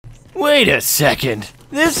Wait a second.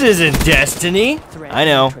 This isn't Destiny. I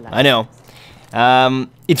know.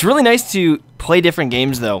 It's really nice to play different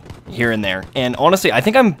games, though, here and there. And honestly, I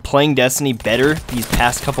think I'm playing Destiny better these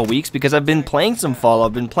past couple weeks because I've been playing some Fallout,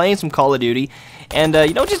 I've been playing some Call of Duty, and,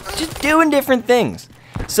 you know, just doing different things.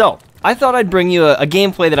 So, I thought I'd bring you a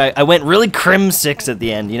gameplay that I went really Crim 6 at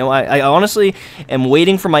the end. You know, I honestly am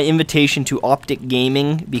waiting for my invitation to Optic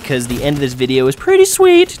Gaming because the end of this video is pretty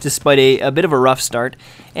sweet, despite a bit of a rough start.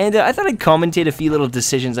 And I thought I'd commentate a few little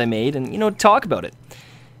decisions I made and, you know, talk about it.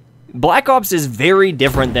 Black Ops is very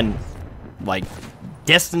different than, like,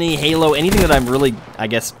 Destiny, Halo, anything that I'm really, I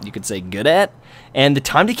guess you could say, good at. And the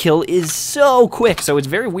time to kill is so quick, so it's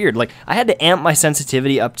very weird. Like, I had to amp my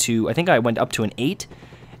sensitivity up to, I think I went up to an 8.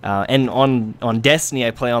 And on Destiny,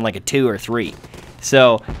 I play on like a 2 or 3.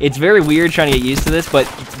 So it's very weird trying to get used to this, but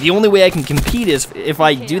the only way I can compete is if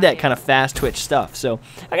I do that kind of fast twitch stuff. So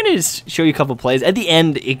I'm going to just show you a couple plays. At the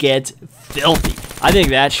end, it gets filthy. I think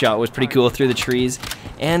that shot was pretty cool through the trees.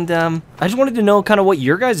 And I just wanted to know kind of what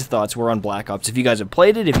your guys' thoughts were on Black Ops. If you guys have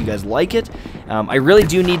played it, if you guys like it. I really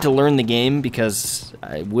do need to learn the game because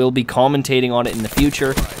I will be commentating on it in the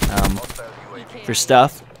future for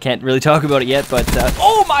stuff. Can't really talk about it yet, but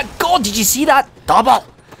oh my god, did you see that double?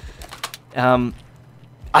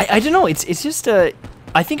 I don't know. It's just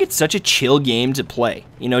I think it's such a chill game to play.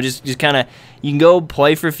 You know, just kind of you can go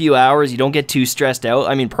play for a few hours. You don't get too stressed out.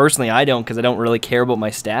 I mean, personally, I don't because I don't really care about my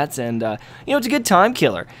stats, and you know, it's a good time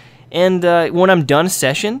killer. And when I'm done a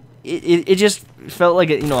session, it just felt like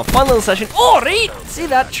a fun little session. Oh, right, see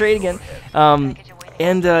that trade again.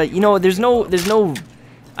 You know, there's no,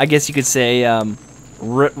 I guess you could say.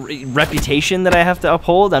 Reputation that I have to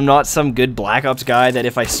uphold. I'm not some good Black Ops guy that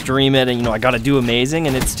if I stream it and I gotta do amazing,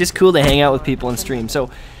 and it's just cool to hang out with people and stream. So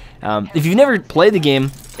if you've never played the game,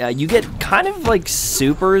 you get kind of like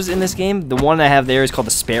supers in this game. The one I have there is called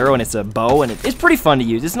the Sparrow, and it's a bow, and it's pretty fun to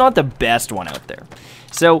use. It's not the best one out there.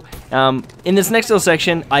 So in this next little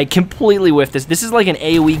section, I completely whiffed this. This is like an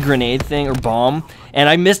AoE grenade thing or bomb, and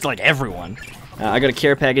I missed like everyone. I got a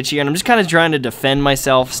care package here, and I'm just kind of trying to defend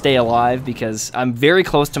myself, stay alive, because I'm very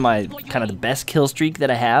close to my kind of the best kill streak that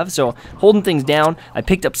I have. So holding things down, I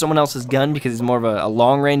picked up someone else's gun because it's more of a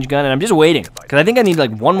long-range gun, and I'm just waiting because I think I need like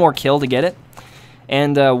one more kill to get it.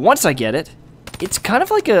 And once I get it, it's kind of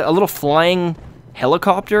like a little flying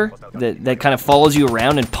helicopter that kind of follows you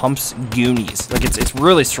around and pumps Goonies. Like it's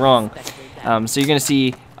really strong. So you're gonna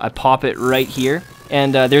see I pop it right here.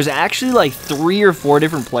 And there's actually like 3 or 4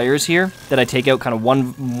 different players here that I take out kind of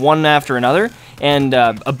one after another. And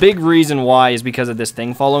a big reason why is because of this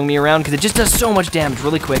thing following me around, because it just does so much damage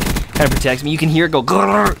really quick, kind of protects me. You can hear it go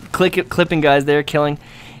clipping guys there, killing.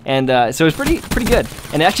 And so it's pretty good.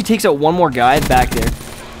 And it actually takes out one more guy back there.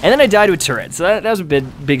 And then I die to a turret, so that was a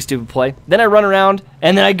big stupid play. Then I run around,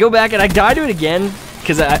 and then I go back and I die to it again.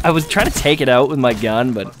 Because I was trying to take it out with my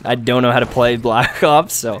gun, but I don't know how to play Black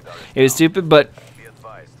Ops, so it was stupid. But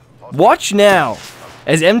watch now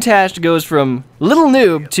as Mtashed goes from little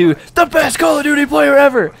noob to the best Call of Duty player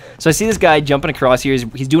ever. So I see this guy jumping across here.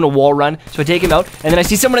 He's doing a wall run, so I take him out, and then I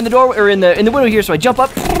see someone in the door or in the window here, so I jump up.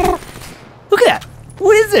 Look at that!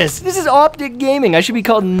 What is this? This is Optic Gaming. I should be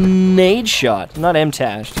called Nade Shot, not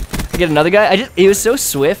Mtashed. I get another guy. It was so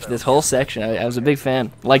swift this whole section. I was a big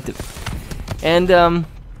fan. Liked it. And then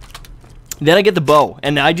I get the bow,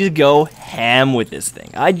 and I just go ham with this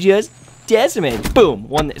thing. I just decimate. Boom.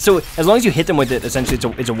 One. So as long as you hit them with it, essentially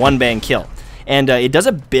it's a one-bang kill. And it does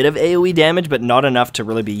a bit of AoE damage, but not enough to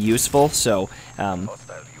really be useful. So, and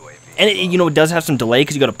it does have some delay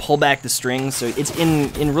because you got to pull back the strings. So it's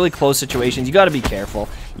in really close situations. You got to be careful.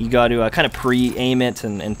 You got to kind of pre-aim it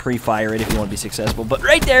and pre-fire it if you want to be successful. But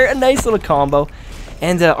right there, a nice little combo.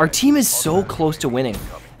 And our team is so close to winning.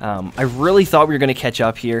 I really thought we were going to catch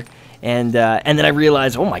up here, and then I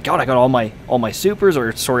realized, oh my god, I got all my supers,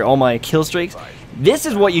 or sorry, all my kill streaks. This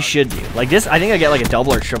is what you should do. Like this, I think I get like a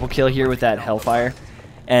double or triple kill here with that Hellfire,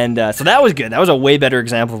 and so that was good. That was a way better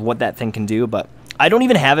example of what that thing can do. But I don't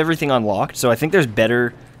even have everything unlocked, so I think there's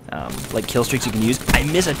better like kill streaks you can use. I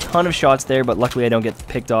miss a ton of shots there, but luckily I don't get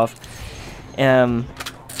picked off. I'm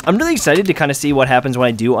really excited to kind of see what happens when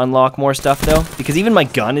I do unlock more stuff though, because even my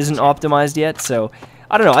gun isn't optimized yet, so.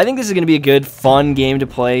 I don't know, I think this is going to be a good, fun game to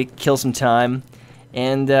play, kill some time,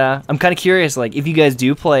 and I'm kind of curious, like, if you guys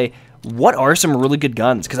do play, what are some really good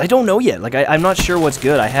guns? Because I don't know yet, like, I'm not sure what's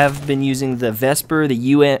good. I have been using the Vesper, the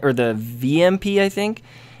the VMP, I think,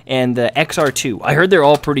 and the XR2. I heard they're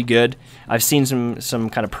all pretty good. I've seen some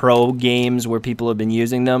kind of pro games where people have been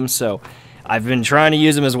using them, so I've been trying to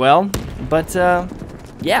use them as well, but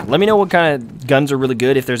yeah, let me know what kind of guns are really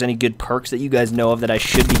good, if there's any good perks that you guys know of that I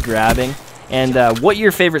should be grabbing. and what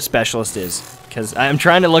your favorite specialist is, because I'm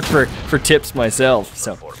trying to look for tips myself.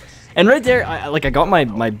 So, and right there, I got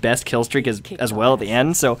my best kill streak as well at the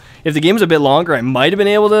end. So if the game was a bit longer, I might have been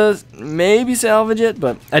able to maybe salvage it,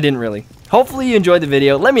 but I didn't really. Hopefully you enjoyed the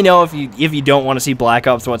video. Let me know if you don't want to see Black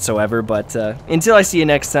Ops whatsoever. But until I see you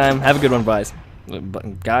next time, have a good one,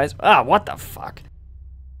 guys. Ah, what the fuck?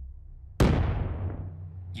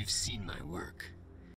 You've seen my work.